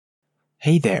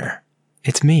Hey there,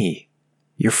 it's me,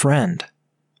 your friend,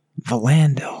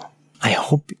 Valando. I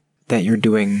hope that you're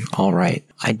doing alright.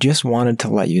 I just wanted to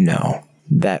let you know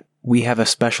that we have a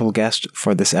special guest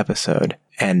for this episode,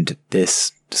 and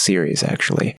this series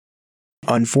actually.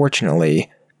 Unfortunately,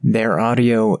 their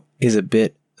audio is a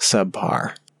bit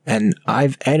subpar, and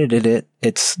I've edited it.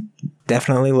 It's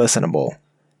definitely listenable,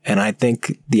 and I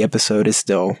think the episode is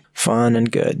still fun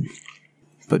and good.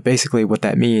 But basically what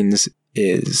that means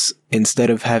is, instead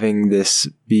of having this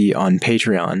be on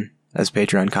Patreon as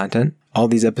Patreon content, all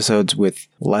these episodes with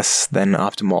less than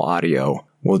optimal audio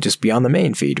will just be on the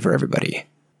main feed for everybody.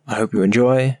 I hope you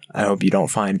enjoy. I hope you don't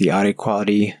find the audio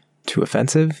quality too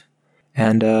offensive,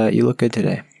 and you look good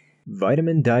today.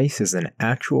 Vitamin Dice is an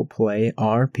actual play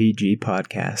RPG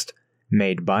podcast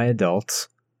made by adults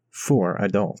for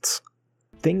adults.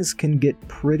 Things can get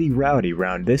pretty rowdy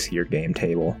round this here game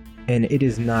table, and it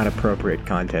is not appropriate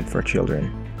content for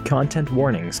children. Content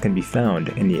warnings can be found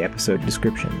in the episode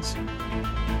descriptions.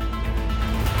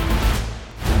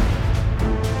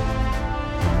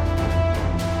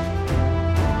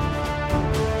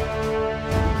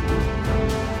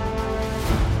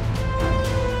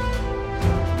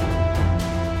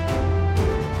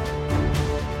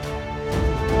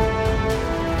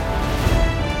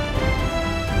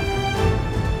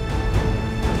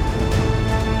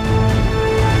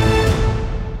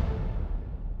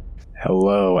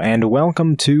 Hello, and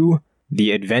welcome to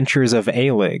The Adventures of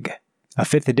Ailig, a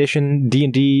 5th edition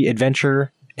D&D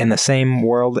adventure in the same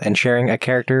world and sharing a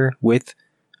character with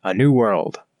a new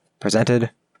world, presented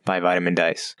by Vitamin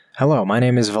Dice. Hello, my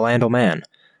name is Valandal Man.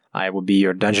 I will be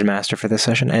your dungeon master for this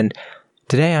session, and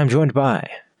today I'm joined by...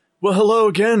 Well, hello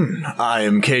again. I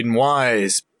am Caden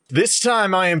Wise. This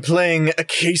time I am playing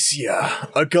Acacia,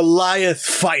 a Goliath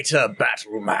fighter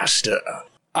battle master.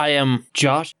 I am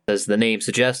Josh, as the name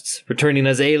suggests, returning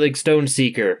as Ailig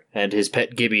Stoneseeker and his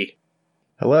pet Gibby.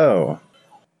 Hello.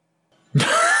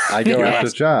 I go after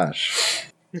Josh.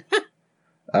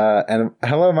 And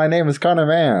hello, my name is Connor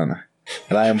Mann,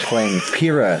 and I am playing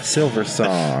Pyrrha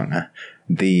Silversong,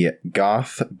 the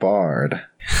Goth Bard.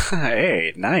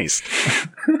 Hey, nice.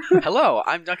 Hello,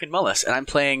 I'm Duncan Mullis, and I'm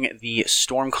playing the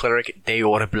Storm Cleric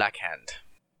Deor Blackhand.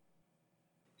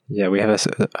 Yeah, we have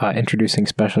a introducing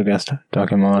special guest,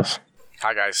 Duncan Mullis.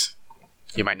 Hi, guys.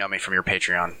 You might know me from your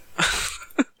Patreon.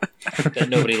 That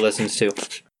nobody listens to.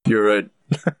 You're right.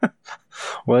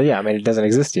 Well, yeah, I mean, it doesn't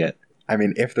exist yet. I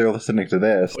mean, if they're listening to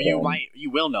this... Well, you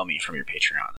will know me from your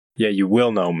Patreon. Yeah, you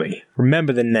will know me.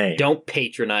 Remember the name. Don't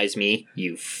patronize me,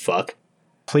 you fuck.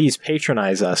 Please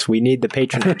patronize us. We need the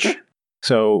patronage.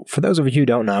 So, for those of you who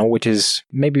don't know, which is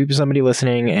maybe somebody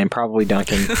listening and probably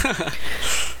Duncan...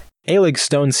 Ailig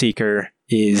Stoneseeker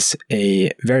is a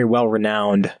very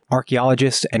well-renowned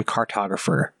archaeologist and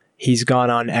cartographer. He's gone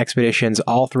on expeditions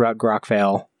all throughout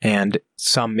Grockvale and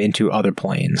some into other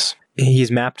planes.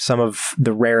 He's mapped some of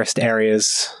the rarest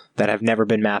areas that have never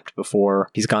been mapped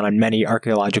before. He's gone on many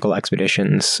archaeological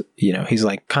expeditions. You know, he's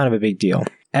like kind of a big deal.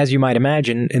 As you might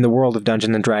imagine, in the world of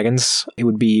Dungeons & Dragons, it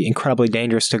would be incredibly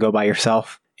dangerous to go by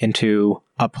yourself into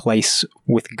a place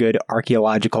with good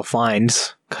archaeological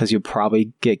finds, because you'll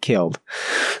probably get killed.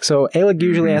 So Ailig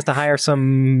usually has to hire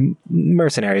some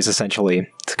mercenaries, essentially,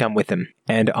 to come with him.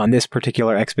 And on this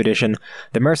particular expedition,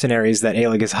 the mercenaries that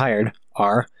Ailig has hired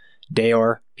are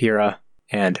Deor, Pyrrha,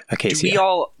 and Acacia. Do we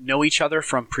all know each other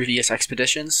from previous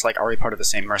expeditions? Like, are we part of the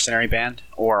same mercenary band?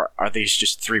 Or are these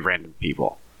just 3 random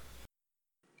people?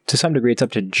 To some degree, it's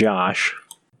up to Josh.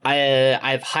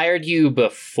 I've hired you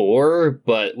before,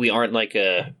 but we aren't like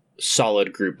a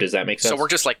solid group. Does that make sense? So we're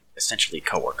just like essentially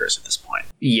coworkers at this point.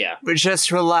 Yeah. We're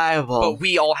just reliable. But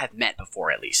we all have met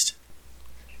before, at least.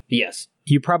 Yes.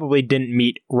 You probably didn't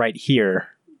meet right here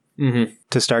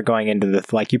to start going into the...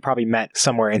 Like, you probably met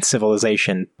somewhere in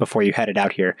civilization before you headed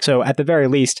out here. So, at the very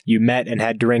least, you met and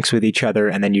had drinks with each other,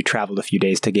 and then you traveled a few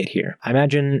days to get here. I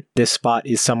imagine this spot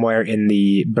is somewhere in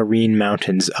the Barrene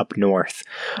Mountains up north.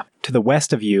 To the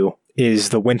west of you is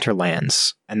the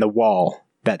Winterlands, and the wall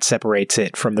that separates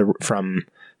it from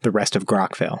the rest of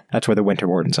Grockvale. That's where the Winter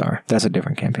Wardens are. That's a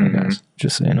different campaign, guys.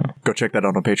 Just so you know. Go check that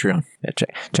out on Patreon. Yeah,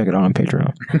 check it out on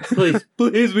Patreon.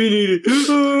 Please, we need it.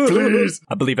 Please.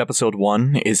 I believe episode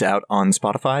 1 is out on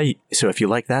Spotify, so if you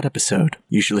like that episode,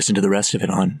 you should listen to the rest of it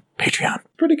on Patreon.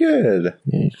 Pretty good.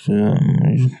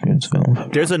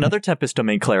 There's another Tempest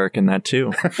Domain cleric in that,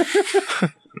 too.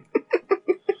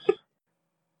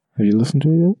 Have you listened to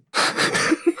it yet?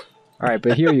 Alright,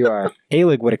 but here you are.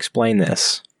 Ailig would explain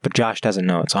this, but Josh doesn't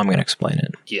know it, so I'm going to explain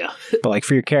it. Yeah. But like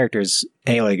for your characters,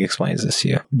 Ailig explains this to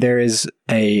you. There is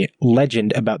a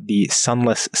legend about the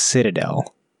Sunless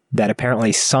Citadel that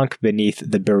apparently sunk beneath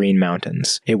the Barrene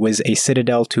Mountains. It was a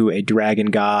citadel to a dragon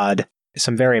god,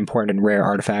 some very important and rare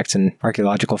artifacts and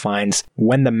archaeological finds.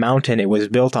 When the mountain it was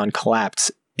built on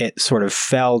collapsed, it sort of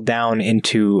fell down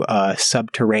into a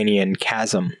subterranean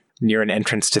chasm near an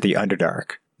entrance to the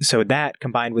Underdark. So that,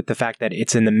 combined with the fact that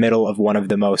it's in the middle of one of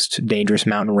the most dangerous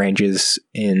mountain ranges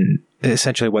in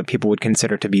essentially what people would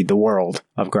consider to be the world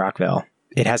of Grokville,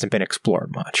 it hasn't been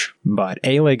explored much. But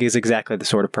Ailig is exactly the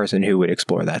sort of person who would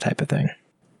explore that type of thing.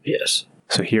 Yes.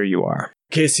 So here you are.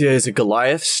 Acacia is a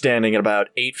Goliath standing at about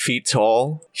 8 feet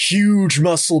tall. Huge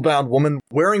muscle-bound woman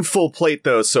wearing full plate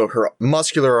though, so her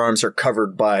muscular arms are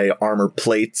covered by armor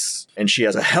plates. And she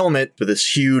has a helmet with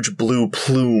this huge blue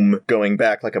plume going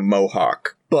back like a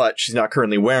mohawk. But she's not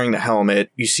currently wearing the helmet.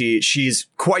 You see, she's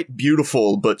quite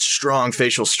beautiful, but strong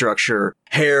facial structure.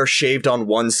 Hair shaved on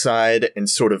one side and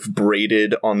sort of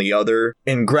braided on the other.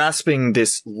 And grasping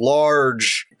this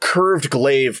large, curved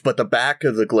glaive, but the back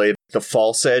of the glaive, the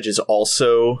false edge is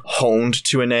also honed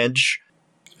to an edge.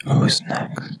 Who's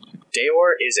next?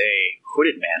 Daor is a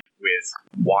hooded man with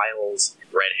wild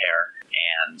red hair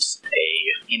and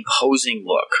a imposing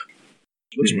look.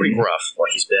 He looks pretty gruff,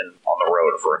 like he's been on the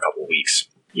road for a couple weeks,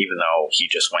 even though he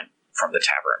just went from the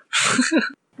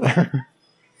tavern.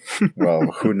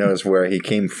 Well, who knows where he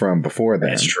came from before then?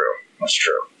 That's true. That's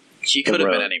true. He could have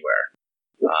been anywhere.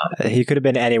 He could have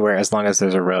been anywhere as long as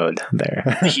there's a road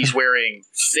there. He's wearing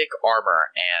thick armor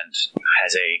and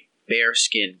has a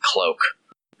bearskin cloak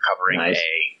covering a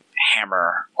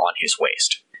hammer on his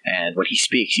waist. And when he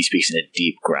speaks in a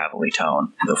deep, gravelly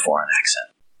tone with a foreign accent.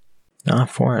 Ah,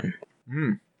 foreign.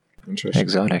 Interesting.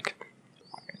 Exotic.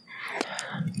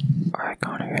 Alright,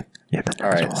 Connor. Yeah, the next All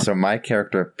right, one. so my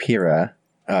character, Pyrrha,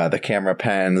 the camera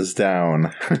pans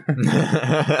down.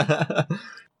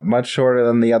 Much shorter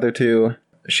than the other two.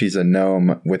 She's a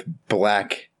gnome with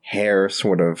black hair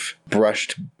sort of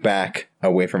brushed back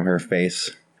away from her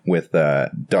face with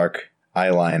dark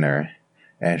eyeliner.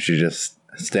 And she's just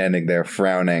standing there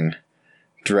frowning,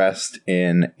 dressed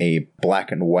in a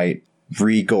black and white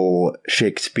regal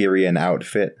Shakespearean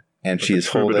outfit. And she's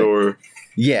holding...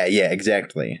 Yeah,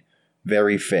 exactly.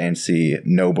 Very fancy,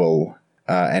 noble.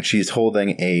 And she's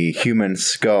holding a human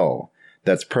skull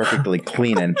that's perfectly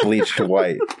clean and bleached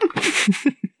white.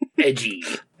 Edgy.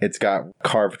 It's got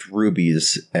carved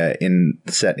rubies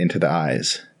set into the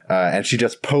eyes. And she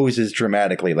just poses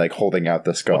dramatically, like holding out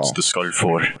the skull. What's the skull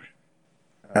for?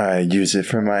 I use it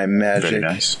for my magic. Very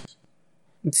nice.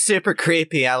 It's super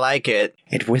creepy, I like it.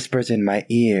 It whispers in my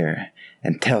ear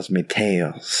and tells me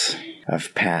tales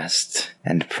of past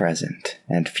and present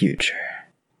and future.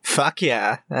 Fuck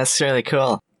yeah, that's really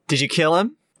cool. Did you kill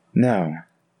him? No,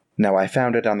 I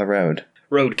found it on the road.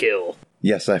 Roadkill.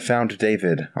 Yes, I found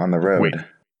David on the road. Wait.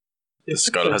 The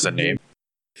skull has a name.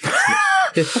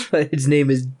 His name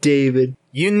is David.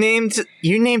 You named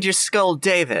your skull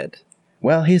David.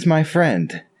 Well, he's my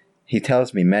friend. He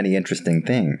tells me many interesting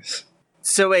things.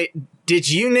 So wait, did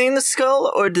you name the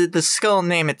skull, or did the skull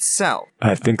name itself?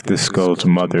 I think the skull's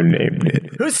mother named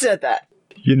it. Who said that?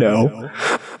 You know,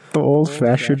 the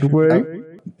old-fashioned way.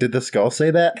 Did the skull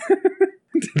say that?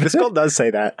 The skull does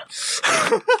say that.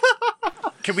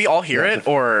 Can we all hear it,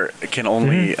 or can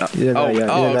only...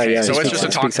 okay. So it's just a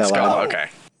talking skull. Okay.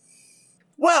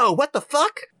 Whoa, what the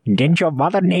fuck? Didn't your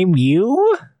mother name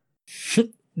you?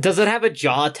 Does it have a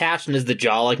jaw attached, and is the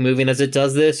jaw like moving as it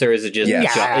does this, or is it just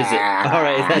Yes. jaw? Is it all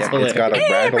right? That's hilarious. It's got a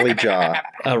rattly jaw.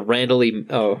 A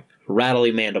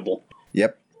rattly mandible.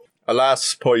 Yep.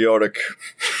 Alas, poor Yorick.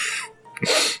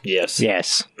 Yes.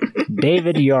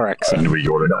 David Yorickson. We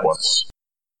Yorick once.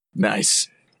 Nice.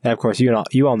 And of course, you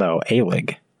all know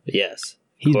Ailig. Yes.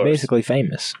 He's basically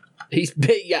famous. He's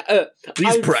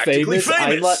practically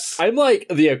famous. I'm like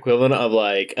the equivalent of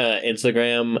like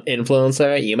Instagram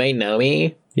influencer. You may know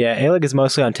me. Yeah, Ailig is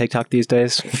mostly on TikTok these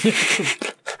days.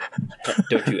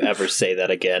 Don't you ever say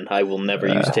that again. I will never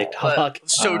use TikTok.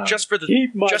 So just for the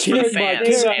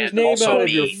fans and also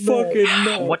me,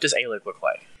 what does Ailig look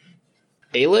like?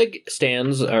 Ailig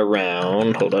stands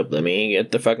around. Hold up, let me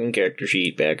get the fucking character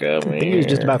sheet back up. I think he was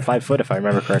just about 5 foot, if I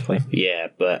remember correctly. Yeah,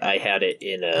 but I had it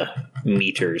in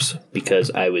meters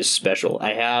because I was special.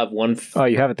 I have one. Oh,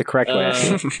 you have it the correct way.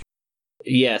 Actually.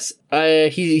 Yes,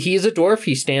 he is a dwarf.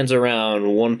 He stands around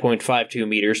 1.52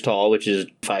 meters tall, which is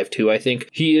 5'2", I think.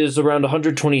 He is around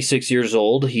 126 years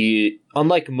old.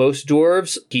 Unlike most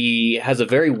dwarves, he has a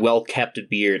very well-kept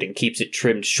beard and keeps it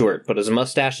trimmed short, but his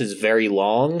mustache is very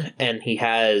long, and he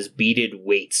has beaded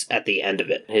weights at the end of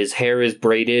it. His hair is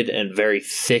braided and very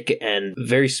thick and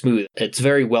very smooth. It's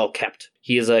very well-kept.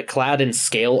 He is clad in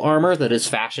scale armor that is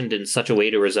fashioned in such a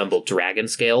way to resemble dragon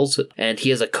scales, and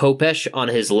he has a khopesh on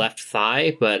his left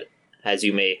thigh, but as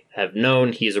you may have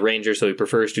known, he is a ranger, so he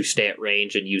prefers to stay at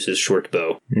range and use his short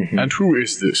bow. Mm-hmm. And who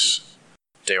is this?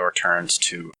 Daor turns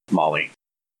to Molly.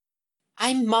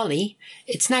 I'm Molly.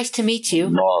 It's nice to meet you.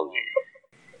 Molly.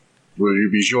 Will you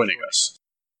be joining us?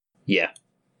 Yeah.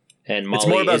 And It's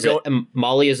more about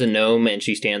Molly is a gnome, and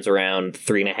she stands around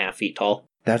 3.5 feet tall.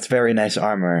 That's very nice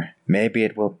armor. Maybe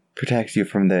it will protect you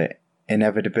from the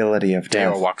inevitability of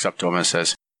death. Daor walks up to him and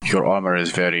says, "Your armor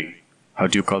is very, how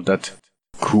do you call that?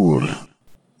 Cool."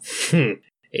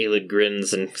 Ailig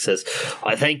grins and says,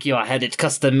 "I thank you, I had it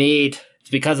custom made. It's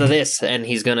because of this." And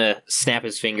he's gonna snap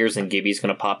his fingers and Gibby's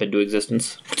gonna pop into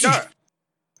existence.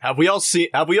 Have we all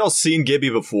seen Gibby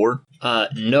before?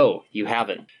 No, you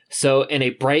haven't. So in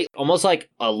a bright, almost like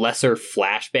a lesser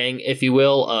flashbang, if you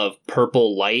will, of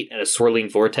purple light and a swirling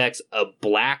vortex, a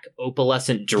black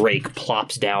opalescent drake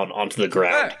plops down onto the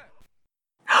ground.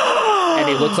 And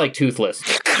it looks like Toothless.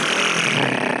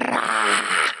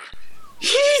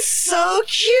 He's so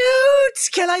cute!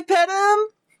 Can I pet him?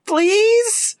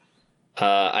 Please?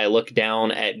 I look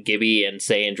down at Gibby and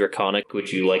say in Draconic,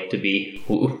 would you like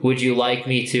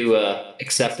me to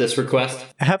accept this request?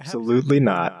 Absolutely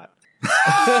not.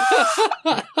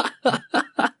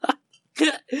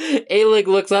 Ailig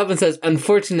looks up and says,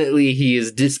 unfortunately, he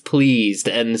is displeased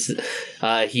and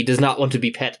he does not want to be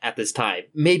pet at this time.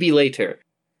 Maybe later.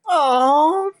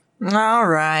 Oh, all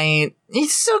right.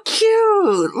 He's so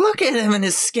cute. Look at him and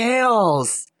his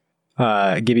scales.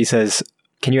 Gibby says,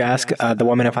 "Can you ask the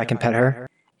woman if I can pet her?"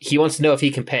 He wants to know if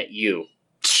he can pet you.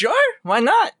 Sure, why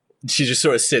not? She just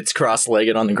sort of sits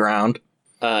cross-legged on the ground.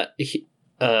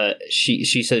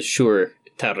 She says, sure,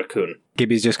 Tarakun.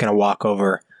 Gibby's just gonna walk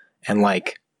over and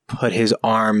like put his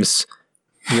arms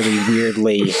really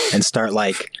weirdly and start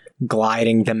like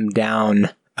gliding them down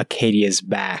Acadia's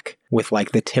back with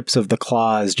like the tips of the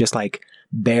claws just like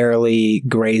barely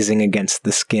grazing against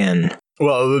the skin.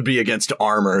 Well, it would be against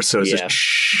armor, so it's Yeah.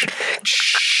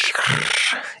 just...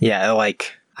 Yeah,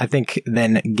 like I think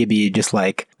then Gibby just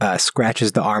like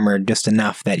scratches the armor just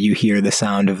enough that you hear the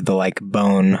sound of the like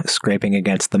bone scraping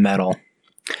against the metal.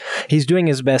 He's doing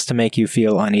his best to make you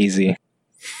feel uneasy.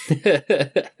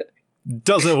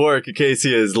 Doesn't work.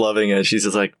 Acacia is loving it. She's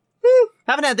just like,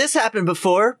 haven't had this happen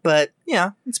before, but,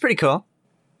 yeah, it's pretty cool.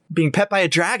 Being pet by a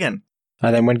dragon.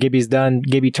 And then when Gibby's done,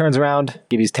 Gibby turns around,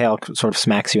 Gibby's tail sort of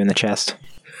smacks you in the chest.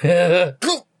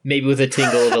 Maybe with a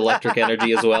tingle of electric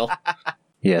energy as well.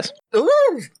 Yes.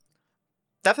 Ooh,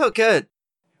 that felt good.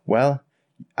 Well,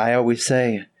 I always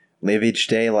say, live each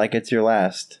day like it's your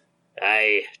last.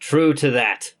 Aye, true to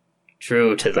that.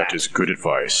 True to that. That is good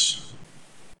advice.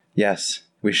 Yes,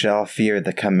 we shall fear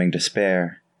the coming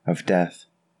despair of death.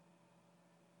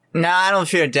 Nah, I don't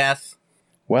fear death.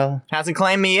 Well, Hasn't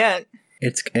claimed me yet.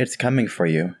 it's coming for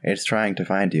you. It's trying to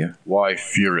find you. Why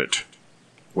fear it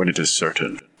when it is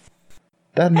certain?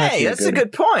 That might Hey, be that's a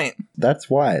good point. That's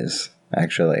wise,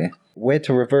 actually. Way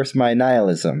to reverse my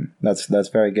nihilism. That's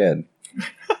very good.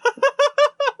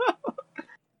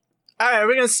 Alright, are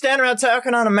we gonna stand around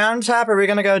talking on a mountaintop, or are we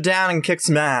gonna go down and kick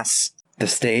some ass? The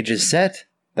stage is set.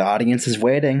 The audience is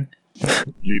waiting.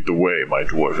 Lead the way, my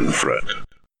dwarven friend.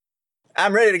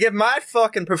 I'm ready to give my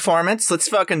fucking performance. Let's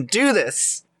fucking do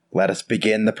this. Let us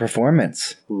begin the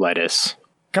performance. Lettuce.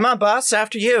 Come on, boss,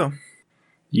 after you.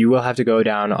 You will have to go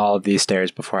down all of these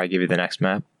stairs before I give you the next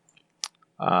map.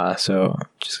 So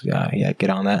just get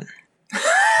on that.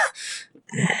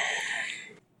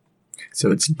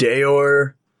 So it's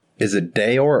Daor. Is it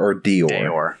Daor or Dior?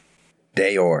 Daor.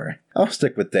 Daor. I'll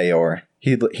stick with Daor.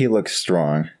 He looks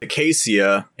strong.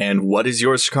 Acacia, and what is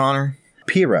yours, Connor?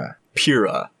 Pyrrha.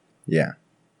 Pyrrha. Yeah.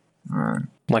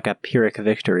 Like a Pyrrhic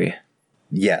victory.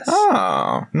 Yes.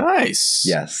 Oh, nice.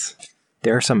 Yes.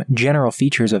 There are some general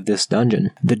features of this dungeon.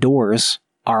 The doors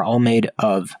are all made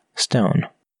of stone.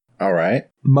 All right.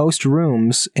 Most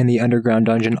rooms in the underground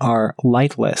dungeon are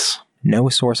lightless. No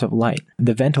source of light.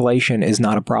 The ventilation is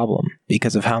not a problem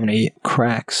because of how many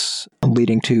cracks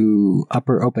leading to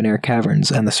upper open-air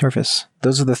caverns and the surface.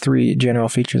 Those are the three general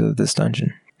features of this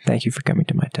dungeon. Thank you for coming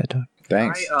to my TED Talk.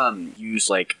 Thanks. I use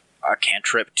like a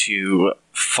cantrip to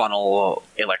funnel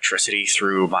electricity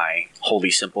through my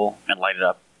holy symbol and light it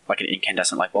up like an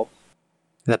incandescent light bulb.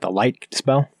 Is that the light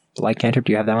spell? The light cantrip?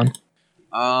 Do you have that one?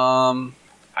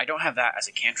 I don't have that as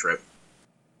a cantrip.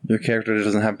 Your character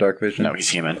doesn't have dark vision. No, he's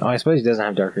human. Oh, I suppose he doesn't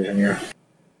have dark vision here.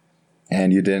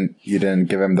 And you didn't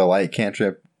give him the light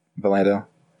cantrip, Valando?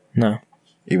 No.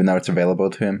 Even though it's available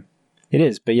to him? It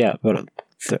is, but yeah, but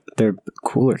they're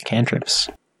cooler cantrips.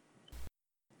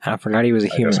 I forgot he was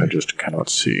a I human. guess I just cannot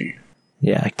see.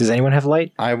 Yeah. Does anyone have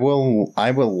light? I will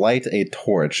light a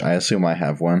torch. I assume I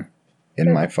have one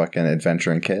in my fucking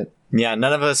adventuring kit. Yeah,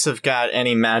 none of us have got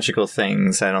any magical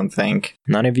things, I don't think.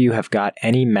 None of you have got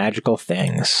any magical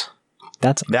things.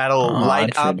 That'll odd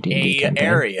light for a up D&D a campaign.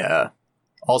 area.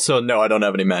 Also, no, I don't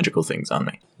have any magical things on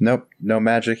me. Nope, no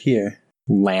magic here.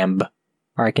 Lamb.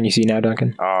 All right, can you see now,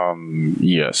 Duncan?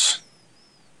 Yes.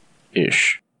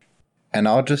 Ish. And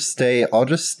I'll just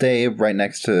stay right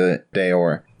next to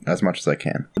Daor as much as I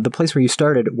can. The place where you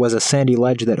started was a sandy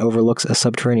ledge that overlooks a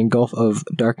subterranean gulf of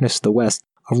darkness to the west.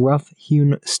 A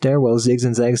rough-hewn stairwell zigs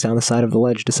and zags down the side of the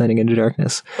ledge, descending into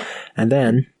darkness. And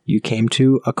then you came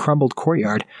to a crumbled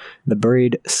courtyard. The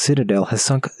buried citadel has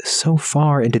sunk so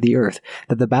far into the earth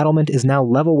that the battlement is now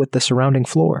level with the surrounding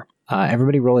floor.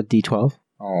 Everybody roll a d12.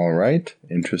 All right,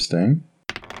 interesting.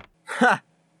 Ha!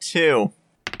 2.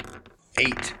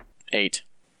 8.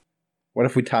 What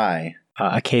if we tie?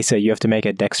 Acacia, you have to make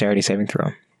a dexterity saving throw.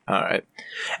 Alright.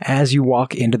 As you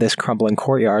walk into this crumbling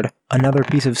courtyard, another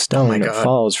piece of stone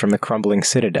falls from the crumbling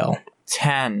citadel.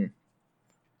 10.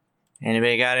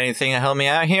 Anybody got anything to help me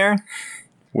out here?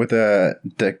 With at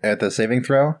the saving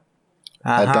throw?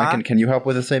 Duncan, can you help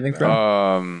with a saving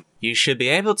throw? You should be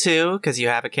able to, because you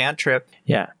have a cantrip.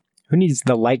 Yeah. Who needs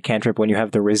the light cantrip when you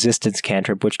have the resistance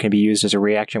cantrip, which can be used as a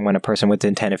reaction when a person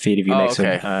within 10 feet of you makes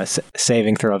a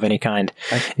saving throw of any kind,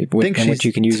 in which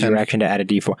you can use your action to add a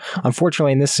d4.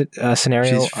 Unfortunately, in this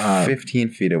scenario... She's 15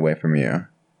 feet away from you.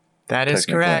 That is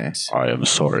correct. I am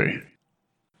sorry.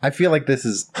 I feel like this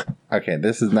is... Okay,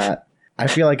 this is not... I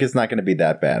feel like it's not going to be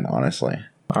that bad, honestly.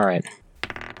 All right.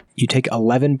 You take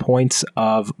 11 points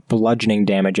of bludgeoning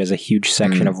damage as a huge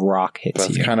section of rock hits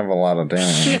That's you. kind of a lot of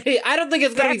damage. I don't think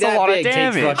it's going to be that a lot of big.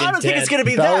 damage. I don't think it's going to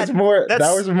be That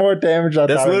was more damage I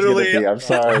thought it was going to be. I'm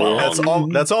sorry.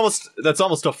 That's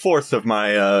almost a fourth of my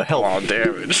health.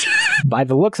 Damage. By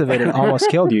the looks of it, it almost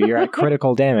killed you. You're at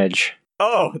critical damage.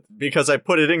 Oh, because I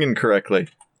put it in incorrectly.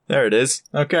 There it is.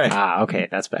 Okay. Okay,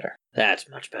 that's better. That's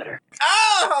much better.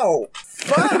 Ow!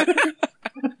 Fuck!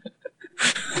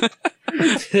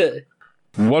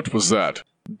 What was that?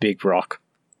 Big rock.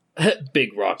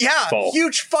 Big rock. Yeah, fall.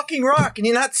 huge fucking rock. Can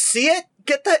you not see it?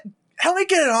 Get that. Help me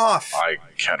get it off. I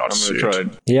cannot see try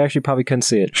it. You actually probably couldn't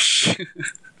see it.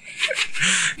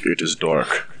 It is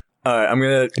dark. Alright, I'm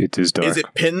gonna. It is dark.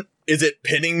 Is it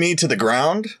pinning me to the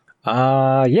ground?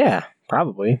 Yeah,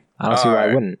 probably. I don't see why I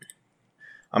Alright. wouldn't.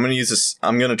 I'm gonna use this.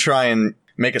 I'm gonna try and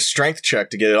make a strength check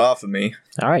to get it off of me.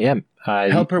 All right, yeah.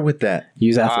 Help her with that.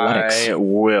 Use athletics. I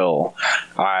will.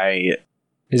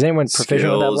 Is anyone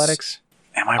proficient with Skills. athletics?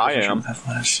 Am I proficient with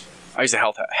athletics? I use the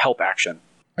help action.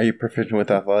 Are you proficient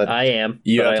with athletics? I am,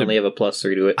 You but have I to- only have a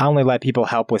 +3 to it. I only let people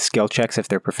help with skill checks if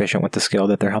they're proficient with the skill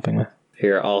that they're helping with.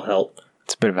 Here, I'll help.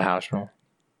 It's a bit of a house rule.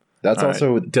 That's All right.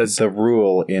 also the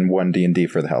rule in 1D&D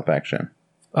for the help action.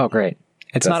 Oh, great.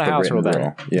 It's That's not a the house written rule then.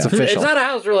 rule. It's Yeah. official. It's not a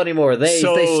house rule anymore. They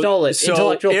stole it. So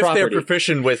Intellectual if property. they're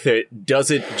proficient with it,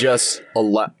 does it just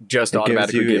It gives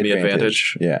automatically you give me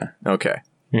advantage? Yeah. Okay.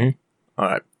 Mhm. All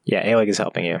right. Yeah, Ailig is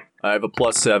helping you. I have a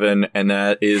 +7, and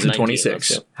that is a 19,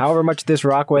 26. okay. However much this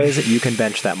rock weighs, you can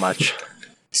bench that much.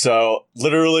 So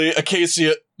literally,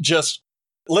 Acacia just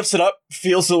lifts it up,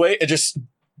 feels the weight, and just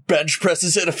bench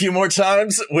presses it a few more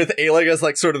times with Ailig as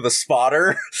like sort of the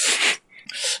spotter.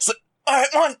 It's like, all right,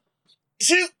 1,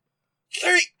 2, 3.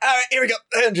 All right, here we go,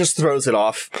 and just throws it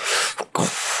off.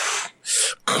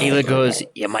 Ailig goes,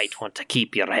 you might want to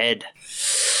keep your head.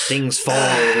 Things fall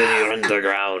when you're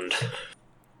underground.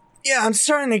 Yeah, I'm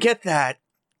starting to get that.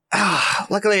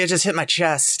 Luckily, I just hit my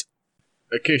chest.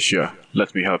 Acacia,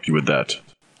 let me help you with that.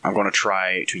 I'm going to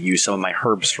try to use some of my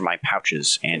herbs from my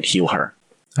pouches and heal her.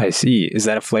 I see. Is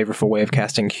that a flavorful way of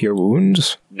casting Cure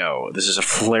Wounds? No, this is a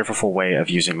flavorful way of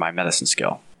using my medicine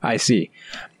skill. I see.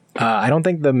 I don't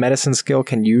think the medicine skill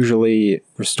can usually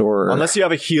restore Unless you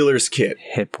have a healer's kit.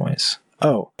 hit points.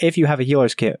 Oh, if you have a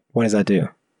healer's kit, what does that do?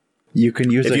 You can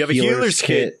use If a you have a healer's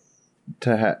kit,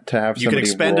 to have you can somebody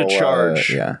expend a roll,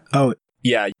 charge. yeah. Oh,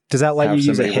 Yeah, does that let Have you use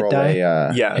a somebody hit roll die?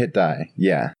 Yeah. hit die.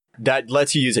 Yeah. that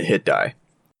lets you use a hit die.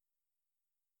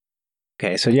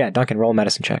 Okay, so yeah, Duncan, roll a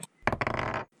medicine check.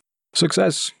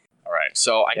 Success. All right,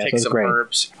 so I Yeah, take that's some great.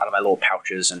 herbs out of my little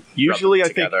pouches and Usually, rub I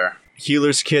them think together.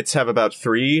 healer's kits have about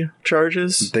 3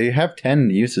 charges. They have 10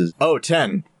 uses. Oh,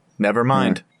 10. Never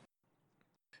mind.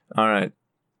 All right.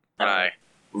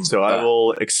 So I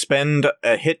will expend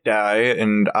a hit die,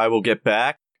 and I will get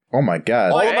back Oh my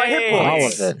god. all of my hit All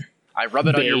points. of it. I rub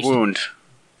it on your Based. wound.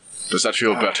 Does that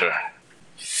feel better?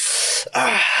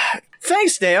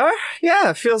 Thanks, Dare. Yeah,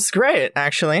 it feels great,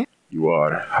 actually. You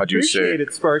are, how do you say,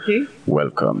 it, Sparky.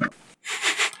 welcome.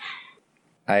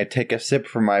 I take a sip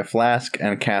from my flask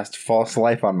and cast False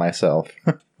Life on myself.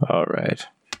 All right.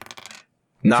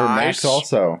 Nice. For Max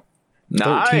also.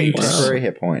 13 Nice. temporary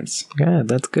hit points. Yeah,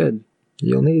 that's good.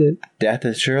 You'll need it.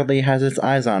 Death surely has its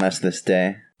eyes on us this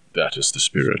day. That is the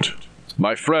spirit.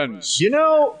 My friends, You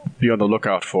know, be on the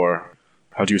lookout for,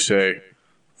 how do you say,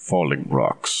 falling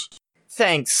rocks.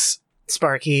 Thanks,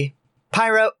 Sparky.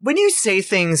 Pyro, when you say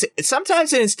things,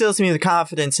 sometimes it instills me with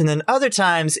confidence, and then other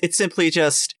times it simply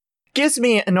just gives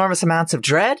me enormous amounts of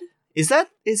dread. Is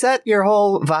that your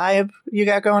whole vibe you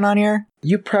got going on here?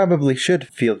 You probably should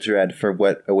feel dread for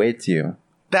what awaits you.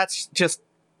 That's just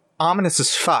ominous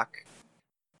as fuck.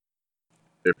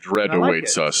 If dread I like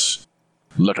awaits it. us,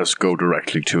 let us go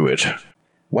directly to it.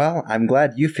 Well, I'm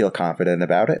glad you feel confident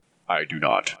about it. I do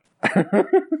not.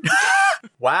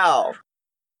 Wow.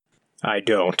 I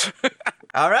don't.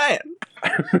 All right.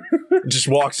 just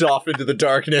walks off into the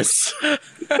darkness.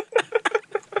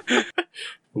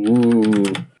 Ooh.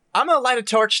 I'm gonna light a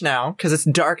torch now, because it's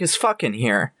dark as fuck in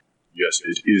here. Yes,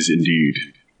 it is indeed,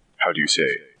 how do you say,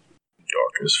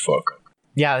 dark as fuck.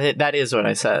 Yeah, that is what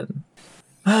I said.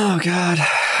 Oh, God.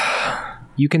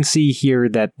 You can see here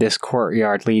that this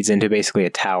courtyard leads into basically a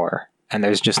tower, and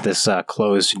there's just this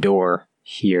closed door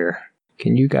here.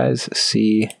 Can you guys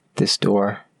see this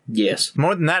door? Yes.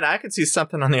 More than that, I can see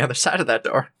something on the other side of that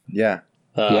door. Yeah.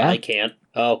 Yeah? I can't.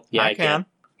 Oh, yeah, I can.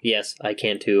 Yes, I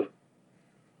can too.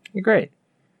 Great.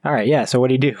 All right, yeah, so what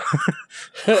do you do?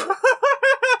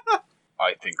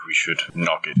 I think we should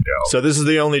knock it down. So this is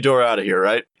the only door out of here,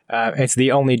 right? It's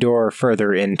the only door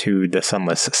further into the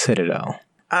Sunless Citadel.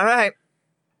 All right.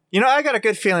 You know, I got a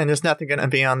good feeling there's nothing going to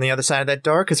be on the other side of that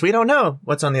door, because we don't know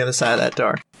what's on the other side of that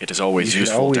door. It is always You should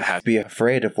useful always to have. be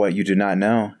afraid of what you do not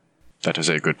know. That is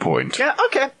a good point. Yeah,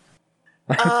 okay.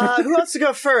 Who wants to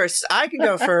go first? I can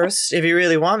go first, if you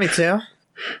really want me to.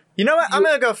 You know what? I'm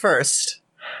going to go first.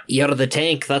 You're the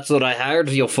tank. That's what I hired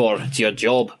you for. It's your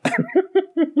job.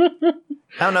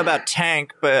 I don't know about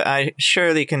tank, but I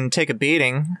surely can take a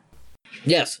beating.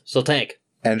 Yes, so tank.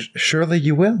 And surely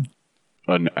you will.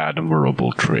 An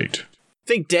admirable trait. I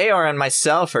think Dayor and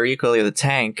myself are equally the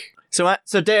tank. So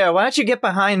Dayor, why don't you get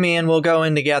behind me and we'll go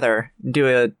in together.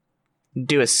 Do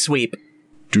a sweep.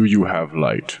 Do you have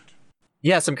light?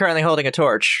 Yes, I'm currently holding a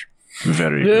torch.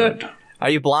 Very good. Are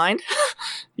you blind?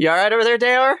 You alright over there,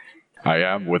 Dayor? I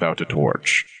am without a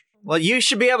torch. Well, you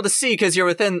should be able to see because you're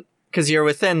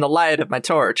within the light of my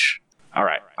torch. All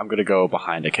right, I'm going to go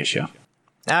behind Acacia.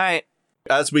 All right.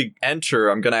 As we enter,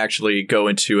 I'm going to actually go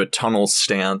into a tunnel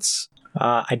stance.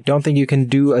 I don't think you can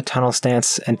do a tunnel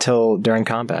stance until during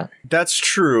combat. That's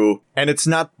true, and it's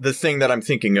not the thing that I'm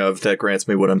thinking of that grants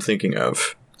me what I'm thinking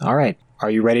of. All right.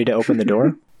 Are you ready to open the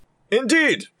door?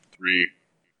 Indeed! 3,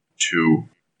 2,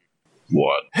 1.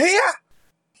 Hey!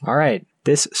 All right.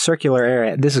 This circular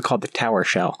area, this is called the Tower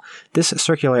Shell. This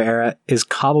circular area is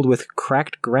cobbled with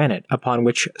cracked granite upon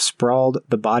which sprawled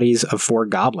the bodies of 4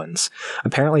 goblins,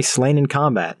 apparently slain in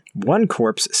combat. One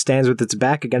corpse stands with its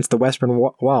back against the western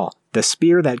wall. The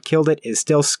spear that killed it is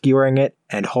still skewering it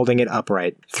and holding it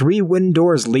upright. 3 wooden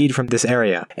doors lead from this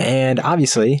area. And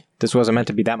obviously, this wasn't meant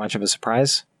to be that much of a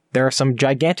surprise. There are some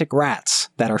gigantic rats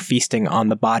that are feasting on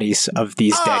the bodies of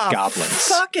these dead goblins.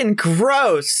 Fucking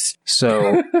gross.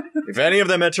 So If any of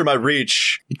them enter my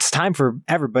reach, it's time for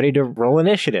everybody to roll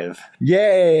initiative.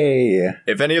 Yay!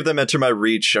 if any of them enter my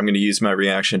reach, I'm going to use my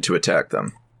reaction to attack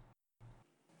them.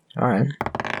 All right.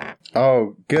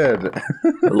 Oh, good.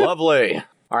 Lovely.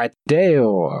 All right,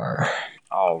 Dayor.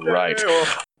 All right.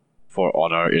 For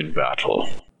honor in battle.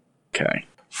 Okay.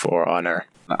 For honor.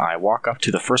 I walk up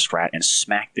to the first rat and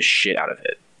smack the shit out of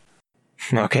it.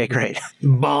 Okay, great.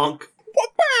 Bonk.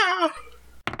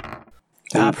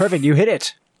 Perfect, you hit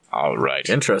it. All right.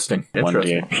 Interesting.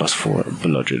 1d8 plus 4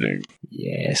 bludgeoning.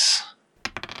 Yes.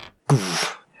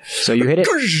 So you hit it,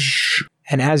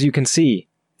 and as you can see,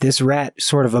 this rat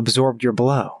sort of absorbed your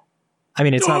blow. I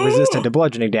mean, it's not resistant to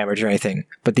bludgeoning damage or anything,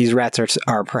 but these rats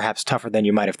are perhaps tougher than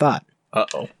you might have thought.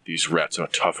 Uh-oh. These rats are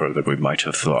tougher than we might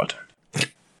have thought.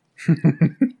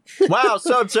 Wow,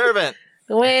 so observant.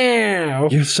 Wow.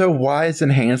 You're so wise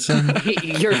and handsome.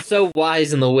 You're so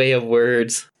wise in the way of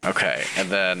words. Okay, and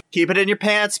then Keep it in your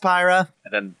pants, Pyra.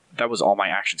 that was all my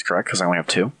actions, correct? Because I only have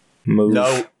 2. Move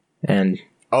No. and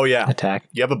Oh, yeah. attack.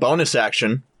 You have a bonus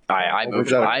action. I Oh, moved. was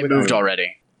that a I quick moved move?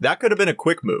 already. That could have been a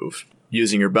quick move,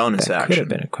 using your bonus That could action. have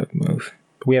been a quick move.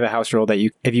 We have a house rule that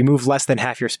if you move less than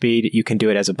half your speed, you can do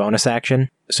it as a bonus action.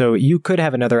 So you could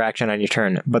have another action on your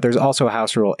turn, but there's also a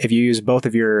house rule. If you use both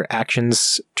of your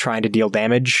actions trying to deal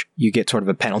damage, you get sort of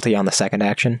a penalty on the second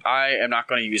action. I am not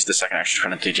going to use the second action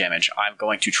to try to do damage. I'm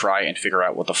going to try and figure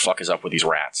out what the fuck is up with these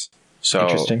rats. So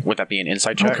Interesting. would that be an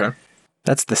insight check? Okay.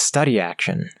 That's the study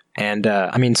action. And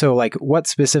so like, what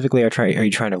specifically are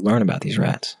you trying to learn about these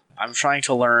rats? I'm trying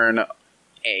to learn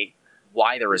A,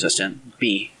 why they're resistant,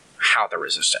 B, how they're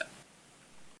resistant.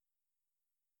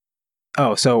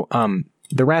 Oh, so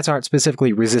the rats aren't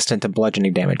specifically resistant to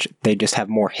bludgeoning damage. They just have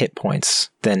more hit points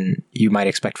than you might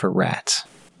expect for rats.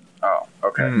 Oh,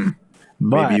 okay.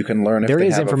 But Maybe you can learn if there they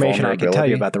is have a information I can tell you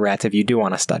vulnerability. about the rats if you do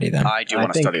want to study them. I do want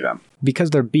to think study them.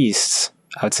 because they're beasts,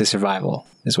 I would say survival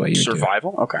is what you do.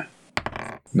 Survival? Okay.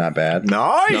 Not bad.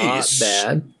 Nice. Not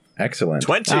bad. Excellent.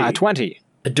 20. 20.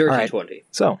 A dirty All right. 20.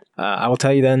 So, I will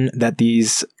tell you then that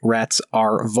these rats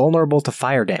are vulnerable to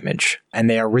fire damage, and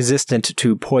they are resistant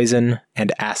to poison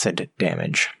and acid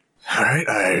damage. All right,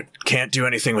 I can't do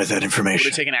anything with that Would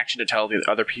information. it take an action to tell the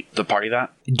other the party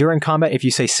that? During combat, if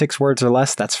you say 6 words or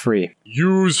less, that's free.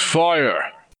 Use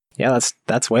fire. Yeah,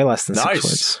 that's way less than Nice. 6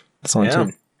 words. That's only Yeah.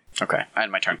 2. Okay, I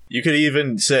had my turn. You could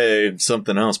even say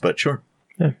something else, but sure.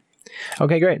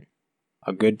 Okay, great.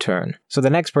 A good turn. So the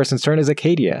next person's turn is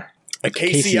Acacia.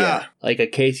 Acacia. Like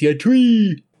Acacia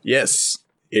tree. Yes,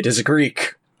 it is a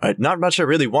Greek. Not much I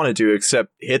really want to do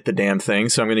except hit the damn thing,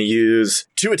 so I'm going to use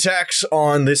 2 attacks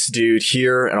on this dude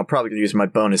here, and I'll probably use my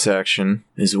bonus action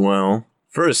as well.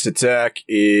 First attack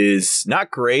is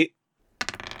not great.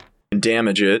 And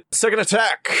damage it. Second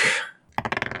attack.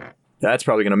 That's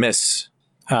probably going to miss.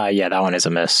 Yeah, that one is a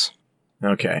miss.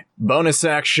 Okay. Bonus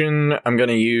action, I'm going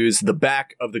to use the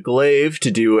back of the glaive to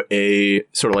do a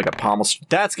sort of like a pommel.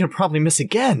 That's going to probably miss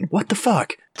again. What the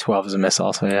fuck? 12 is a miss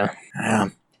also, yeah. Yeah.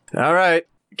 All right.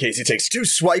 Casey takes 2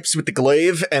 swipes with the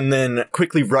glaive and then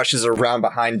quickly rushes around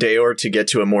behind Daor to get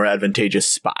to a more advantageous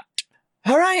spot.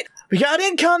 All right. We got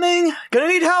incoming. Gonna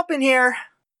need help in here.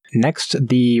 Next,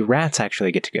 the rats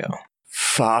actually get to go.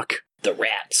 Fuck. The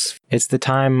rats. It's the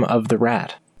time of the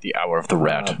rat. The hour of the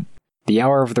rat. The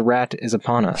hour of the rat is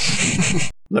upon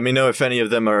us. Let me know if any of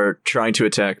them are trying to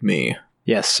attack me.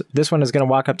 Yes, this one is going to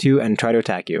walk up to you and try to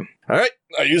attack you. All right.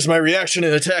 I use my reaction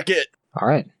and attack it. All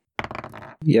right.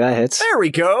 Yeah, that hits. There we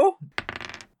go.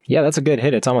 Yeah, that's a good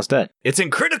hit. It's almost dead. It's in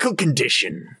critical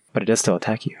condition. But it does still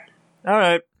attack you. All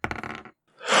right.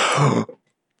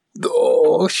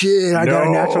 Oh, shit. I got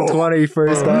a natural 20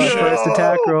 first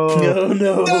attack roll.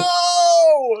 No.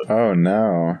 Oh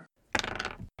no.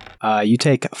 You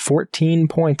take 14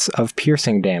 points of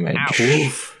piercing damage.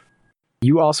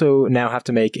 You also now have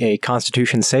to make a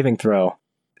Constitution saving throw.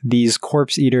 These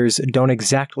corpse eaters don't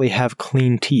exactly have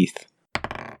clean teeth.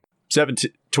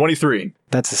 23.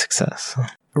 That's a success.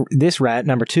 This rat,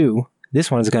 number 2,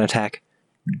 this one is going to attack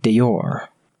Daor.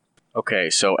 Okay,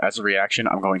 so as a reaction,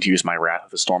 I'm going to use my Wrath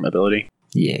of the Storm ability,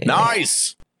 Yeah.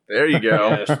 Nice. There you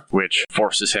go. which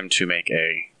forces him to make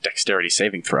a dexterity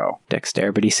saving throw.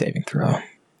 Dexterity saving throw.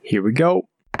 Here we go.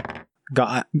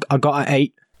 I got an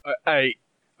 8. 8.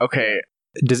 Okay.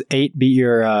 Does 8 beat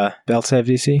your belt save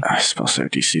DC? Spell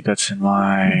save DC, that's in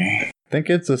my... I think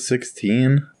it's a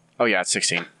 16. Oh yeah, it's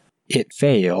 16. It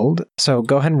failed. So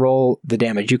go ahead and roll the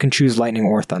damage. You can choose lightning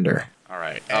or thunder.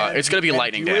 Alright, it's gonna be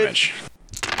lightning damage.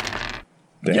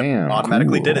 Damn.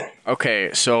 Automatically did it.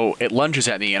 Okay, so it lunges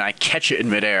at me and I catch it in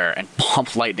midair and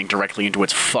pump lightning directly into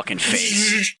its fucking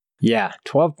face. Yeah,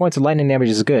 12 points of lightning damage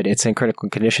is good. It's in critical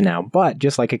condition now. But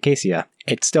just like Acacia,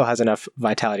 it still has enough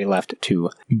vitality left to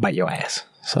bite your ass.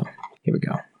 So here we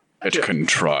go. It can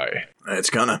try. It's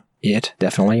gonna. It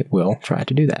definitely will try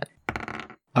to do that.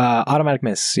 Automatic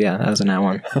miss. Yeah, that was a nat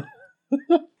one.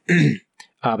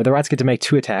 But the rats get to make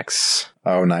 2 attacks.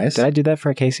 Oh, nice. Did I do that for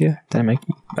Acacia? Did I make?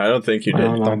 I don't think you did.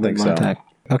 I'll don't think make one so. attack.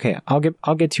 Okay, I'll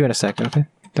get to you in a sec. Okay,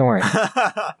 don't worry.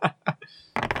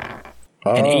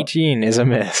 An 18 is a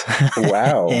miss.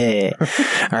 Wow. Yeah.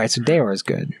 All right, so Daor is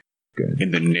good. Good.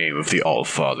 In the name of the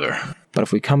All-Father. But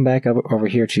if we come back over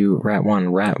here to Rat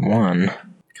 1,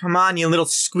 Come on, you little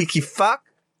squeaky fuck.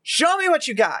 Show me what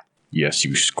you got. Yes,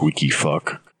 you squeaky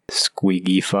fuck.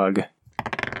 Squeaky Fug.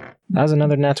 That was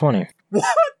another nat 20. What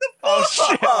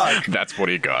the fuck? That's what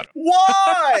he got.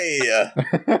 Why?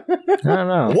 I don't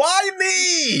know. Why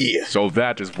me? So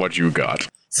that is what you got.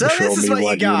 So Show this is me what you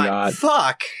what you got. got.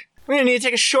 Fuck. We're gonna need to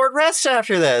take a short rest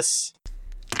after this.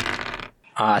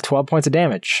 12 points of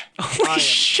damage. Holy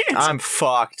shit! I'm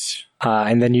fucked.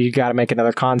 And then you gotta make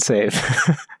another con save.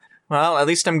 Well, at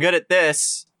least I'm good at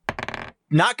this.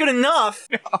 Not good enough.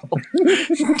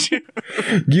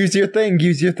 Use your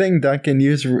thing, Duncan.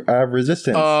 Use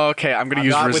resistance. Okay, I'm gonna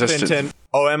use Not resistance. within 10.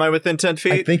 Oh, am I within 10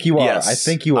 feet? I think you are. Yes. I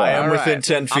think you are. I am Alright. within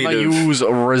 10 I'm feet gonna of... use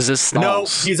resistance. No,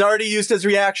 he's already used his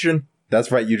reaction. That's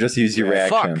right. You just used your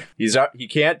reaction. Fuck. He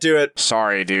can't do it.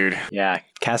 Sorry, dude. Yeah,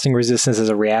 casting resistance is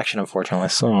a reaction, unfortunately.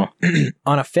 So,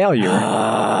 on a failure,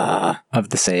 of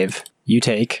the save. You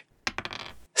take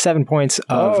 7 points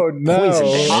of Oh, no. poison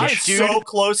I'm damage, so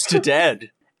close to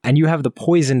dead. and you have the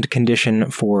poisoned condition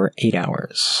for 8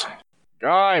 hours.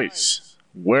 Guys,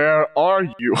 where are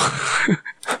you?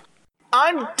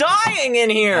 I'm dying in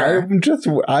here.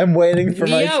 I'm waiting for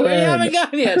my Yeah, turn. we haven't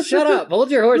gotten yet. Shut up.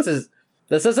 Hold your horses.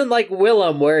 This isn't like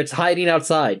Willem where it's hiding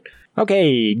outside.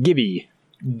 Okay, Gibby.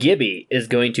 Gibby is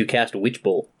going to cast Witch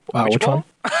Bolt Which one?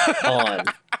 on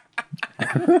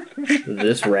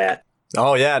this rat.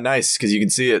 Oh yeah, nice, because you can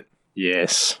see it.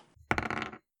 Yes.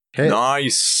 Hit.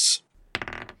 Nice.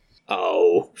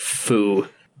 Oh, foo.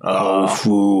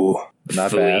 Foo.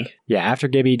 Not Phooey. bad. Yeah, after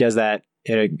Gibby does that,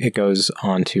 it goes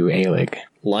on to Ailig.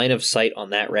 Line of sight on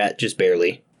that rat, just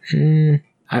barely.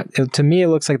 To me, it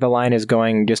looks like the line is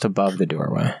going just above the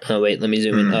doorway. Oh, wait, let me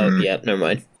zoom in. Oh, yeah, never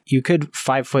mind. You could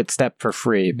 5-foot step for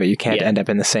free, but you can't Yeah. end up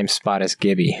in the same spot as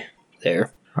Gibby.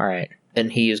 There. All right,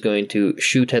 And he is going to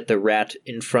shoot at the rat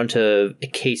in front of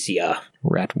Acacia.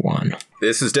 rat 1.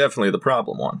 This is definitely the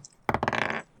problem one.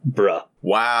 Bruh.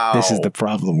 Wow. This is the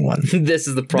problem one. This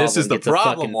is the problem. This is the Gets a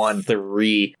problem fucking one.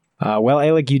 3. Well,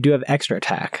 Ailig, you do have extra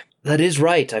attack. That is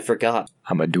right, I forgot.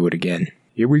 I'm gonna do it again.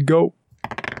 Here we go.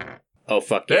 Oh,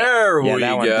 fuck yeah. There Yeah, we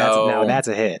that one. go. That's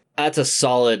a hit. That's a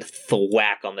solid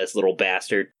thwack on this little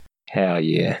bastard. Hell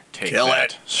yeah. Take Kill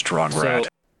that, it. strong So- rat.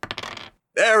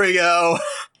 There we go.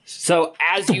 So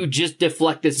as you just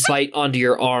deflect this bite onto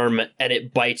your arm and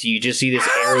it bites you, you just see this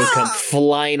arrow come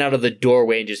flying out of the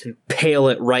doorway and just impale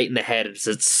it right in the head as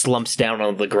it slumps down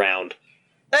on the ground.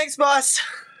 Thanks, boss.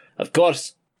 Of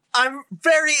course. I'm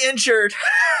very injured.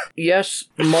 Yes,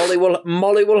 Molly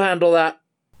will handle that.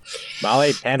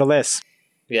 Molly, handle this.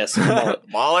 Yes, Molly.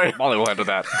 Molly. Molly will handle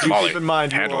that. Do Molly, keep in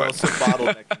mind, you handle will it. also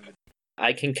bottleneck.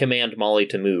 I can command Molly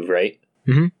to move, right?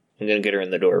 Mhm. I'm gonna get her in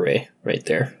the doorway right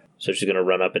there. So she's gonna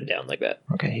run up and down like that.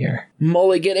 Okay, here.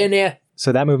 Molly, get in here!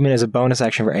 So that movement is a bonus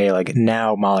action for Ailig.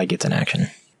 Now Molly gets an action.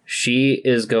 She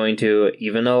is going to,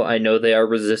 even though I know they are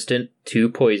resistant to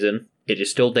poison, it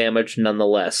is still damage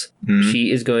nonetheless.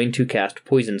 She is going to cast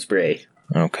Poison Spray.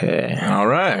 Okay, All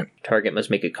right. Target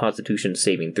must make a Constitution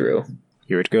saving throw.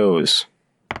 here it goes.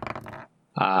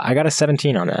 I got a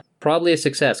 17 on that. Probably a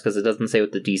success because it doesn't say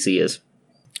what the DC is.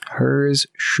 Hers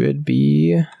should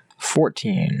be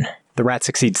 14. The rat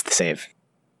succeeds the save.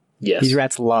 Yes. These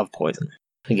rats love poison.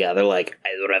 Yeah, they're like, I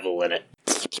revel in it.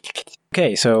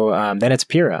 Okay, so then it's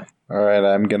Pyrrha. All right,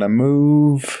 I'm gonna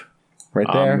move right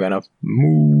there, I'm gonna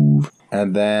move.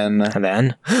 and then And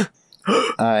then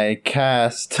I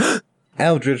cast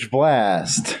Eldritch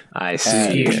Blast. I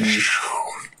see.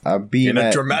 A beam In a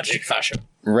at dramatic fashion.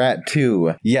 Rat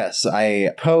 2. Yes,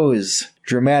 I pose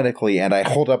dramatically and I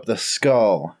hold up the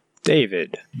skull.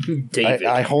 David. David.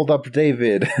 I hold up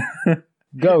David.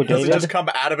 Go, Does it David. just come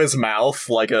out of his mouth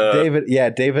like a...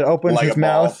 David opens Like his a ball.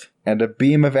 mouth and a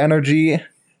beam of energy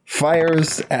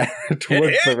fires towards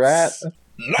the hits. rat.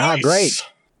 Nice. Ah, great.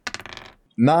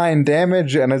 9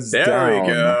 damage and it's There down. we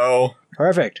go.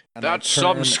 Perfect. And I That's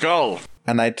some turn- skull.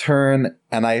 And I turn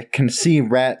and I can see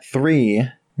Rat 3,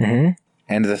 Mm-hmm.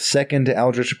 and the second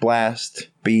Eldritch Blast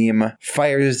beam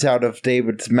fires out of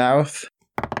David's mouth.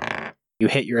 You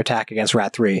hit your attack against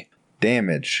rat 3.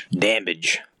 Damage.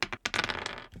 Damage.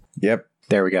 Yep.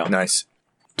 There we go. Nice.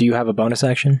 Do you have a bonus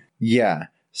action? Yeah.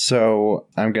 So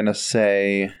I'm gonna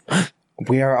say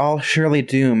we are all surely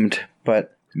doomed,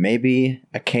 but maybe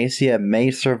Acacia may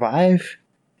survive?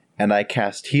 And I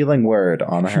cast Healing Word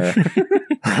on her.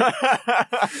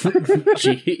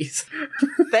 Jeez.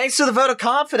 Thanks for the vote of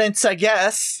confidence, I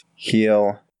guess.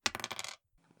 Heal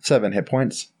 7 hit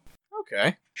points.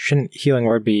 Okay. Shouldn't healing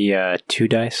word be 2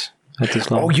 dice at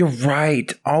this level? Oh, you're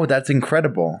right. Oh, that's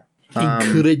incredible.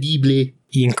 Incredible.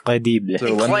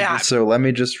 Incredible. So let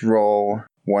me just roll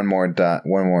one more dot.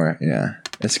 One more, yeah.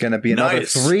 It's gonna be another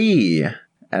Nice. 3,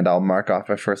 and I'll mark off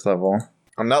my first level.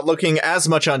 I'm not looking as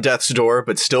much on death's door,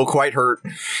 but still quite hurt.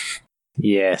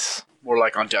 Yes. More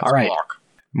like on Death's All right. Block.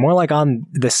 More like on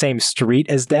the same street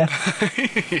as death.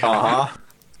 Uh-huh.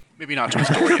 Maybe not to his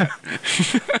door yet.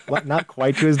 What, not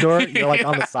quite to his door. You're like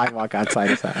on the sidewalk outside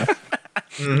his house.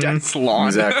 Death's lawn.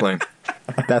 Exactly.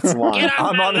 That's long. Get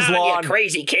off I'm my on his lawn, lawn. you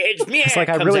crazy kids. Yeah. It's like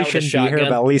I Comes really out with a shouldn't be here, shotgun.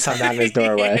 but at least I'm not in his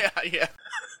doorway. yeah. At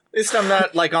least I'm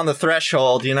not, like, on the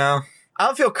threshold, you know? I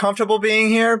don't feel comfortable being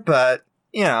here, but,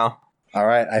 you know. All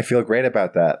right, I feel great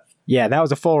about that. Yeah, that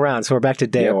was a full round, so we're back to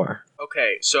Deor.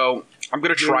 Okay, so I'm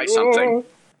going to try something.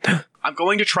 I'm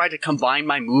going to try to combine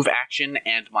my move action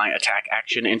and my attack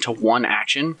action into one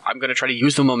action. I'm going to try to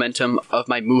use the momentum of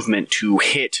my movement to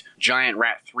hit Giant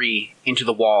Rat 3 into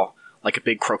the wall like a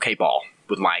big croquet ball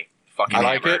with my fucking I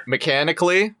like hammer. it.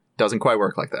 Mechanically, doesn't quite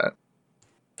work like that.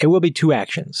 It will be 2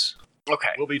 actions. Okay.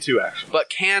 Will be 2 actions.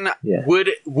 But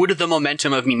would the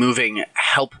momentum of me moving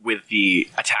help with the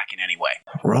attack in any way?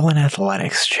 Roll an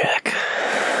athletics check.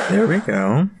 There we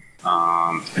go.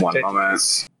 1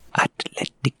 moment.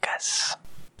 Atleticas.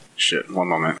 Shit, 1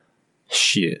 moment.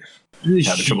 Shit. Having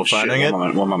trouble finding it?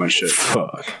 1 moment, shit.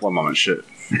 Fuck. 1 moment, shit.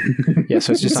 Yeah,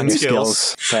 so it's just on your skills.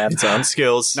 skills tab. It's on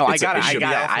skills. No, I It's- got it. should be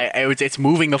alpha. It's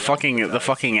moving the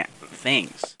fucking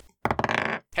things.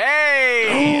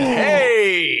 Hey!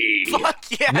 Hey! Fuck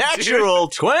yeah, Natural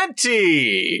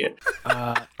 20!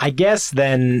 I guess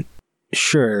then,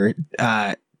 sure,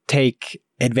 take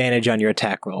advantage on your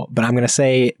attack roll. But I'm going to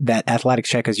say that athletics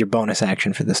check is your bonus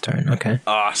action for this turn, okay?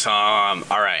 Awesome.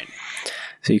 All right.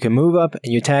 So you can move up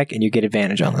and you attack and you get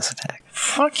advantage on this attack.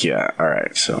 Fuck yeah.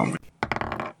 Alright, so.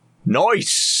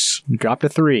 Nice! Drop to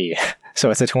 3. So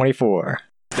it's a 24.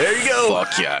 There you go!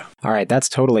 Fuck yeah. All right, that's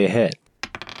totally a hit.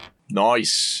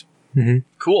 Nice.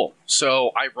 Cool.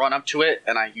 So I run up to it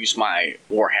and I use my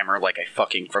warhammer like a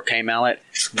fucking croquet mallet.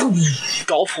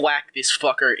 Golf whack this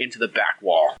fucker into the back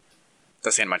wall.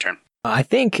 That's the end of my turn. I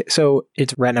think, so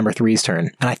it's rat number 3's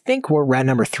turn. And I think what rat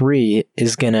number 3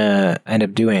 is going to end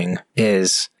up doing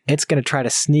is it's going to try to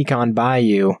sneak on by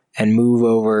you and move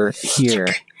over here.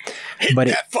 But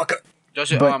That fucker!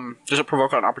 Does it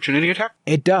provoke an opportunity attack?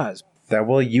 it does. That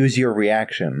will use your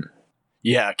reaction.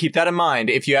 Yeah, keep that in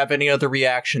mind if you have any other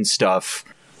reaction stuff.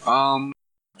 I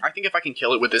think if I can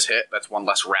kill it with this hit, that's 1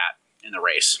 less rat in the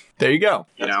race. There you go.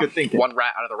 You That's know? good thinking. 1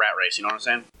 rat out of the rat race, you know what I'm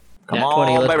saying? Come Nat on,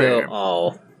 20, let's baby. go.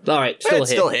 Oh. All right, still a hit.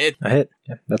 Still hit. A hit.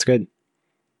 Yeah, that's good.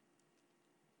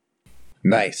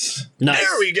 Nice. Nice.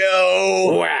 There we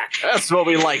go! Whack. That's what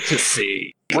we like to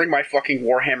see. Bring my fucking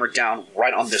warhammer down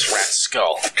right on this rat's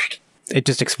skull. It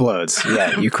just explodes.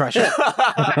 Yeah, you crush it.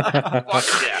 Fuck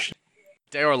yeah.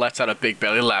 Daor lets out a big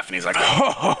belly laugh and he's like,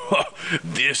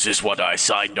 This is what I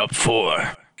signed up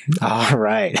for. All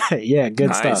right. Yeah,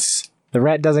 good stuff. Nice. The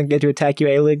rat doesn't get to attack you,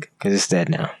 Ailig, because it's dead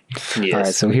now. Yes. All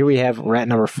right, so here we have rat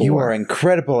number 4. You are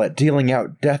incredible at dealing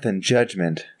out death and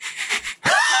judgment.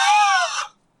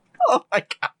 Oh my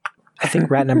god. I think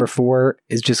rat number 4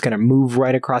 is just going to move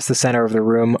right across the center of the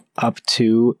room up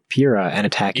to Pyrrha and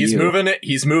attack He's you. moving it.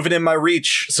 He's moving in my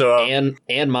reach. So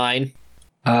And mine.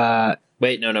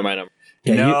 Wait, no, mine.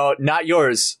 Yeah, no, not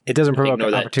yours. it doesn't provoke Ignore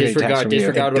an that. opportunity attacks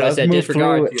Disregard from what I said.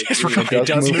 Disregard. It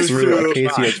does move through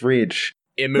Acacia's reach.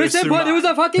 It Miss moves through Boy, there was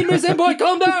mine. a fucking Miss Boy.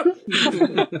 Calm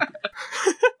down.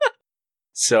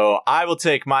 So I will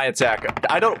take my attack.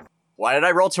 Why did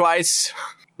I roll twice?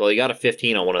 Well, you got a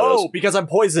 15 on one of those. Oh, because I'm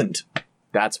poisoned.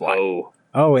 That's why. Oh.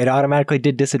 Oh, it automatically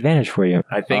did disadvantage for you.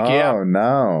 I think yeah. Oh,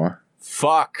 no.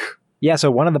 Fuck. Yeah,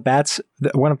 so one of the bats,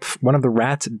 one of the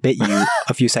rats bit you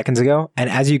a few seconds ago, and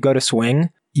as you go to swing,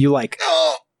 you like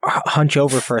hunch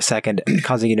over for a second,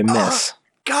 causing you to miss.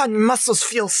 God, my muscles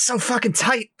feel so fucking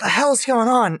tight. The hell's going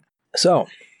on? So,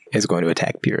 is going to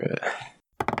attack Pyrrha.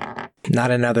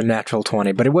 Not another natural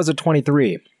 20, but it was a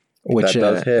 23, which That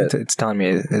does hit. It's telling me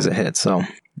is a hit. So,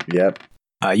 Yep.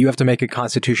 you have to make a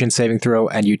Constitution saving throw,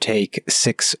 and you take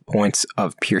 6 points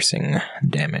of piercing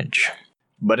damage.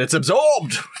 But it's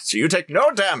absorbed, so you take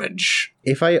no damage.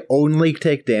 If I only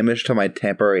take damage to my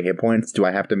temporary hit points, do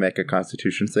I have to make a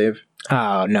Constitution save?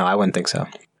 Oh no, I wouldn't think so.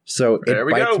 So There it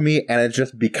we bites go. me, and it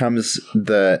just becomes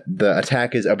the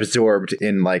attack is absorbed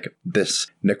in like this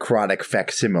necrotic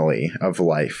facsimile of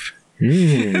life.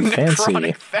 Fancy.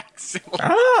 Chronic facsimile.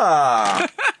 Ah.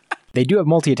 They do have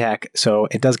multi-attack, so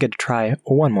it does get to try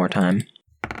one more time.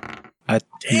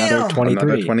 Another 23.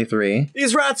 Another 23.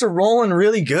 These rats are rolling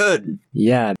really good.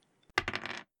 Yeah.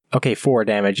 Okay, 4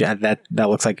 damage. That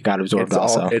looks like it got absorbed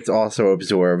also. It's also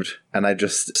absorbed, and I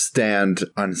just stand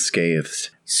unscathed.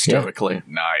 Stoically.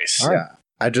 Nice. Yeah.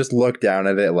 I just look down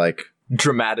at it like,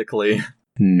 Dramatically.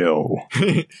 No.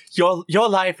 Your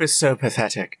life is so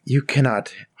pathetic. you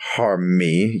cannot harm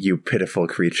me, you pitiful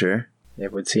creature.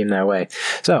 It would seem that way.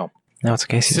 So, now it's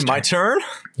Acacia's Is it my turn?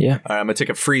 Yeah. All right, I'm going to take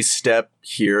a free step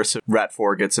here so Rat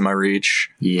 4 gets in my reach.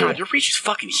 Yeah. God, your reach is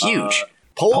fucking huge.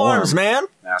 Pole arms, man.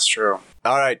 That's true.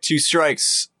 All right, 2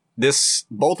 strikes.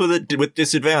 Both with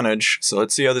disadvantage. So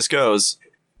let's see how this goes.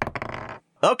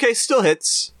 Okay, still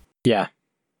hits. Yeah.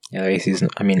 Yeah, AC's,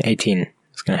 18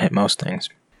 is going to hit most things.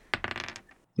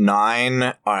 9.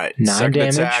 All right, 9 second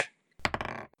damage. attack.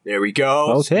 There we go.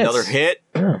 Both hits. Another hit.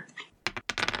 Oh.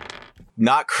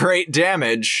 Not great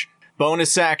damage.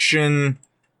 Bonus action.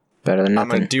 Better than I'm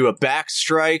going nothing. to do a back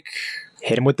strike.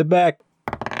 Hit him with the back.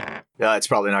 It's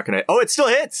probably not going to... Oh, it still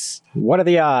hits. What are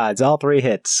the odds? All 3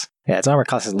 hits. Yeah, its armor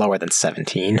class is lower than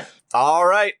 17. All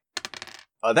right.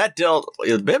 That dealt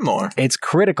a bit more. It's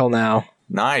critical now.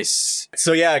 Nice.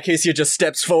 So yeah, Acacia just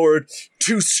steps forward,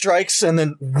 2 strikes, and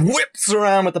then whips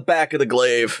around with the back of the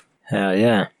glaive. Hell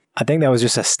yeah. I think that was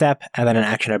just a step and then an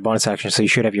action, a bonus action, so you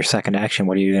should have your second action.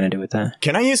 What are you going to do with that?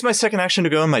 Can I use my second action to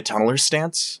go in my tunneler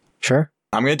stance? Sure.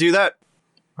 I'm going to do that.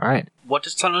 All right. What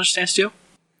does Tunneler Stance do?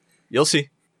 You'll see.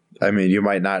 I mean, you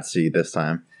might not see this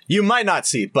time. You might not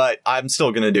see, but I'm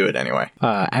still going to do it anyway.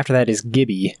 After that is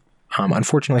Gibby.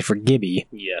 Unfortunately for Gibby,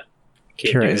 Yeah.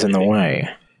 Can't Kira do is in the anything. way.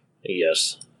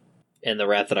 Yes. And the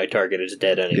rat that I target is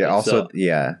dead anyway. Yeah, also, so-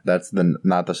 yeah, that's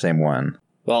not the same one.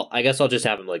 well, I guess I'll just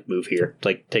have him like move here,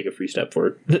 like take a free step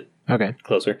forward, Okay.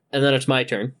 closer, and then it's my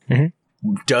turn.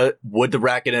 Would the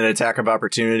rat get an attack of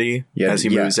opportunity as he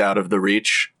Yeah. moves out of the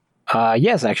reach?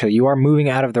 Yes, actually, you are moving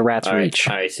out of the rat's All right, reach.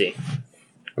 I see.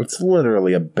 It's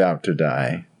literally about to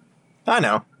die. I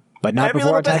know. But not Every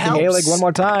before little bit attacking helps. Ailig one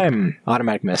more time.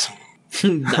 Automatic miss.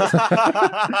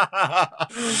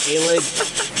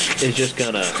 Ailig is just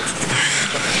gonna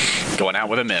Going out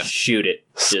with a miss. shoot it.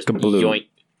 Just Skabloo. yoink,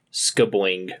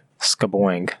 skaboing,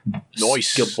 Skaboing.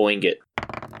 Nice. skaboing it.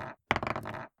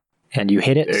 And you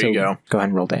hit it, There so you go. go ahead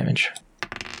and roll damage.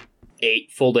 8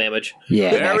 full damage.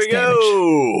 Yeah, There max we damage.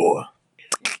 go.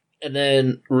 And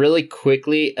then, really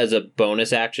quickly, as a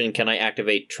bonus action, can I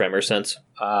activate Tremor Sense?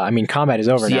 I mean, combat is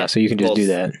over So, now, yeah, so you can just well, do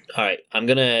that. All right, I'm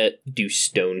gonna do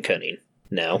Stone Cutting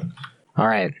now. All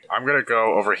right. I'm gonna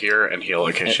go over here and heal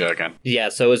Acacia again. Yeah,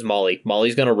 so is Molly.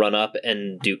 Molly's gonna run up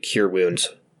and do Cure Wounds.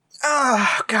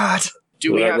 Oh, God.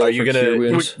 Do we Will I have? roll Are you for gonna- Cure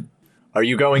Wounds? Are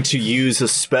you going to use a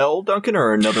spell, Duncan,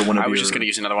 or another one of I was your- just going to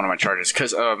use another one of my charges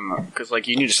because like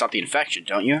you need to stop the infection,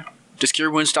 don't you? Does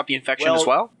Cure Wounds stop the infection as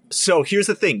well? So here's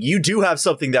the thing. You do have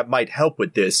something that might help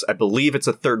with this. I believe it's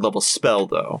a 3rd level spell,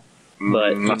 though.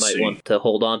 But you let's might see. want to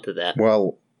hold on to that.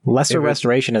 Well, Lesser If it's-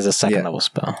 Restoration is a second yeah. level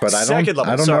spell. but I Second don't.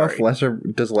 level, I don't know sorry.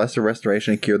 if does lesser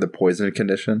restoration cure the poison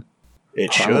condition.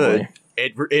 It Probably. should.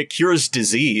 It cures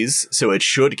disease, so it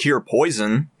should cure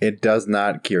poison. It does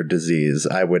not cure disease.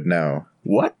 I would know.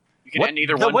 What? You can What- end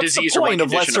either then one what's the disease or one point of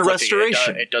condition lesser afflicting it.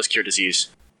 restoration? It does cure disease.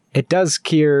 It does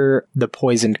cure the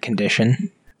poisoned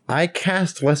condition. I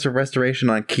cast lesser restoration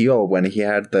on Keel when he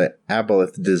had the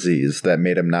aboleth disease that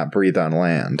made him not breathe on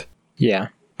land, Yeah,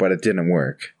 but it didn't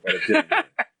work.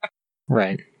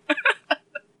 right.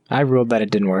 I ruled that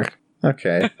it didn't work.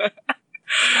 Okay.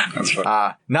 That's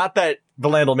fine. Not that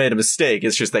Valandel made a mistake,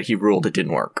 it's just that he ruled it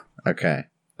didn't work. Okay.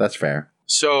 That's fair.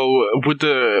 So would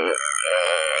the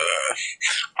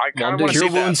I kind of want to Cure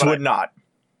see that, wounds but would not.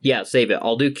 Yeah, save it.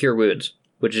 I'll do Cure Wounds,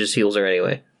 which just heals her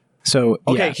anyway. So,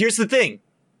 Okay, yeah. here's the thing.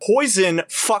 Poison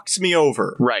fucks me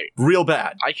over. Right. Real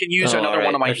bad. I can use Oh, another alright,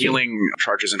 one of my I see. healing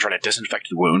charges and try to disinfect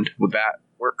the wound. Would that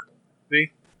work?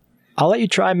 I'll let you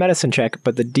try medicine check,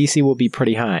 but the DC will be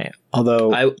pretty high.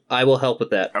 Although I will help with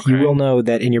that. Okay. you will know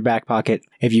that in your back pocket,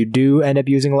 if you do end up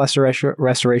using lesser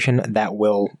restoration, that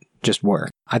will just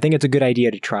work. I think it's a good idea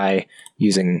to try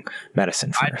using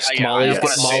medicine first. Yeah, Molly, I wanna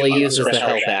save Molly my uses the restoration.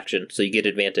 health action, so you get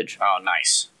advantage. Oh,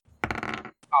 nice.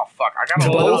 Oh, fuck. I got a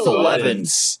Both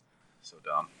 11s. So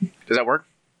dumb. Does that work?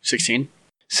 16?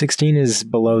 16 is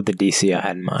below the DC I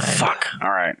had in mind. Fuck.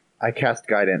 All right. I cast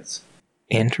guidance.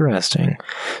 Interesting.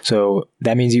 So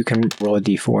that means you can roll a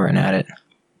d4 and add it.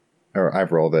 Or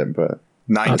I've rolled it, but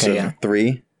 9 Okay, to yeah.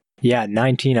 3. Yeah,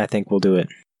 19 I think will do it.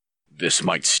 this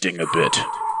might sting a bit.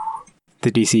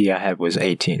 The DC I had was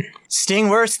 18. Sting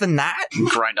worse than that?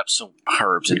 Grind up some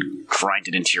herbs and grind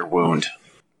it into your wound.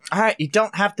 Alright, you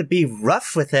don't have to be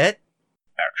rough with it.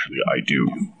 Actually, I do.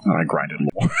 I grind it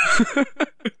more.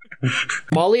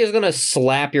 Molly is gonna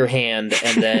slap your hand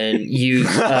and then use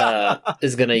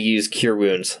is gonna use Cure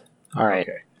Wounds. All right.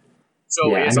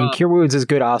 So Yeah, is, I mean, Cure Wounds is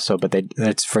good also, but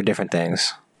that's for different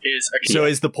things. So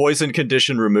is the poison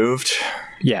condition removed?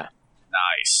 Yeah.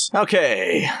 nice.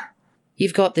 Okay.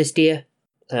 You've got this, dear.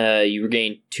 You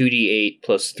regain 2d8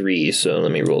 plus 3, so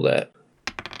let me roll that.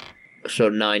 So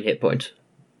 9 hit points.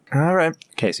 Alright,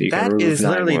 Okay, so you can that remove is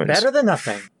 9 literally wounds. better than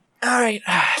nothing. Alright,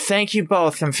 thank you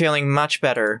both. I'm feeling much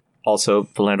better. Also,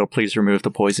 Valandel, please remove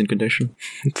the poison condition.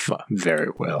 Very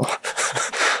well.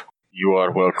 You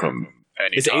are welcome.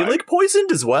 Is Anytime. Ailig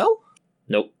poisoned as well?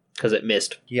 Nope, because it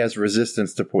missed. He has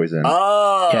resistance to poison.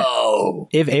 Oh.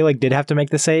 If Ailig did have to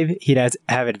make the save, he'd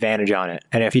have advantage on it.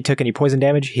 And if he took any poison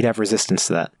damage, he'd have resistance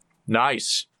to that.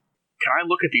 Nice. Can I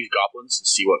look at these goblins and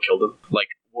see what killed them? Like,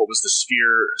 what was the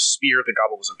spear the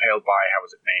goblin was impaled by? How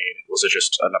was it made? Was it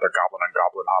just another goblin on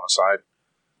goblin homicide?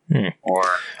 Or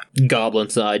Goblin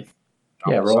side.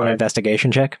 Yeah, roll an homicide?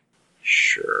 investigation check.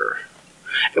 Sure.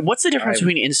 What's the difference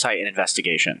between insight and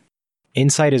investigation?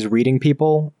 Insight is reading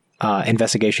people.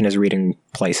 Investigation is reading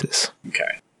places.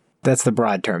 Okay. That's the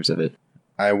broad terms of it.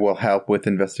 I will help with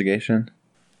investigation.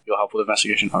 You'll help with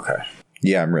investigation? Okay.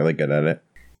 Yeah, I'm really good at it.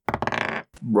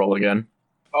 Roll again.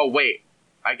 Oh, wait.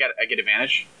 I get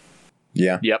advantage?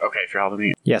 Yeah. Yep. Okay, if you're helping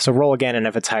me. Yeah, so roll again, and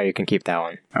if it's higher, you can keep that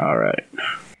one. All right.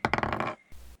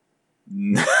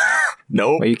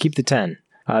 Nope. Well, you keep the 10.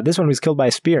 This one was killed by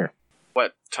a spear.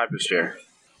 What type of spear?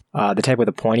 The type with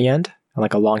a pointy end,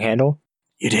 like a long handle.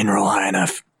 You didn't roll high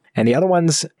enough. And the other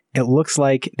ones, it looks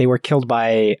like they were killed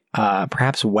by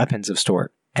perhaps weapons of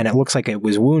sort. And it looks like it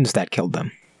was wounds that killed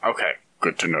them. Okay.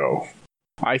 Good to know.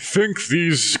 I think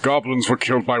these goblins were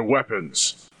killed by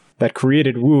weapons. That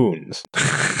created wounds.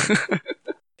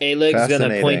 Ailig's gonna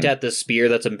Fascinating. point at the spear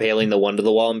that's impaling the one to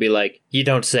the wall and be like, "You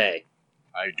don't say."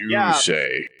 I do Yeah.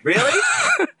 say. Really?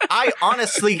 I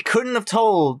honestly couldn't have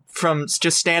told from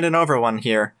just standing over one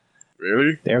here.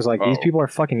 Really? There's like, these Oh. people are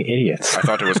fucking idiots. I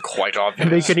thought it was quite obvious.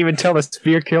 They couldn't even tell the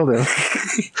spear killed him.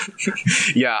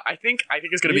 Yeah, I think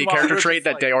it's going to be a Meanwhile, character we're trait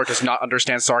just that Daor does not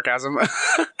understand sarcasm.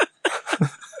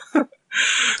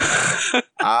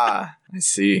 Ah, I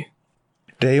see.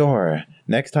 Daor,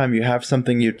 next time you have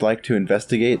something you'd like to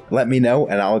investigate, let me know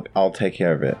and I'll take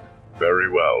care of it. Very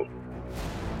well.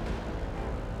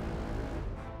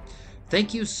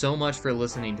 Thank you so much for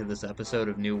listening to this episode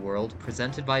of New World,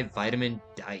 presented by Vitamin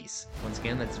Dice. Once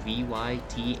again, that's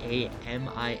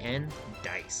VYTAMIN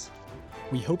Dice.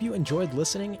 We hope you enjoyed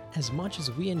listening as much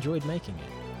as we enjoyed making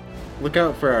it. Look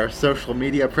out for our social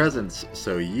media presence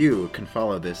so you can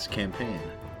follow this campaign.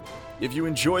 If you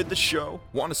enjoyed the show,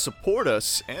 want to support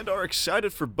us, and are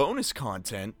excited for bonus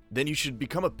content, then you should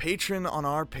become a patron on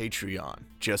our Patreon.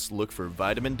 Just look for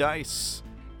Vitamin Dice.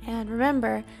 And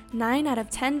remember, 9 out of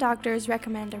 10 doctors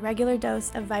recommend a regular dose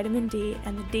of vitamin D,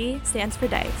 and the D stands for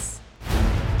dice.